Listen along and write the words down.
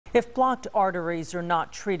If blocked arteries are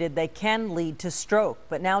not treated, they can lead to stroke.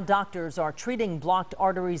 But now doctors are treating blocked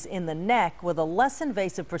arteries in the neck with a less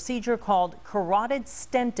invasive procedure called carotid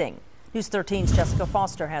stenting. News 13's Jessica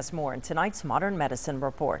Foster has more in tonight's Modern Medicine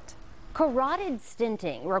report. Carotid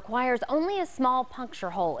stenting requires only a small puncture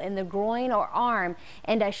hole in the groin or arm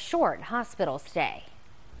and a short hospital stay.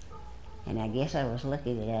 And I guess I was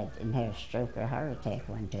lucky that I didn't have a stroke or a heart attack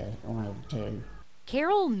one of the two.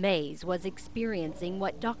 Carol Mays was experiencing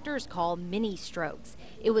what doctors call mini strokes.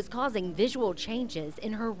 It was causing visual changes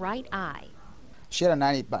in her right eye. She had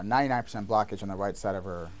about 99% blockage on the right side of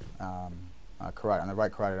her on the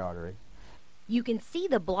right carotid artery. You can see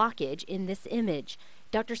the blockage in this image.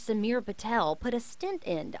 Dr. Samir Patel put a stent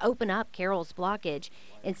in to open up Carol's blockage.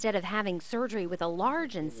 Instead of having surgery with a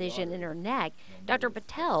large incision in her neck, Dr.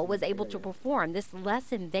 Patel was able to perform this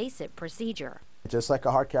less invasive procedure. Just like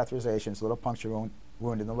a heart catheterization, it's a little puncture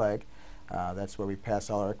wound in the leg. That's where we pass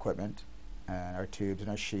all our equipment and our tubes and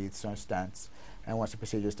our sheaths and our stents. And once the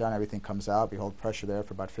procedure is done, everything comes out. We hold pressure there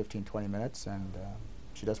for about 15-20 minutes, and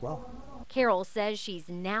she does well. Carol says she's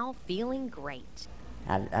now feeling great.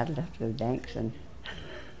 I'd love to go dancing.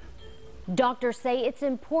 Doctors say it's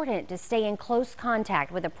important to stay in close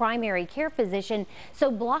contact with a primary care physician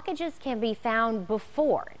so blockages can be found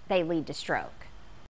before they lead to stroke.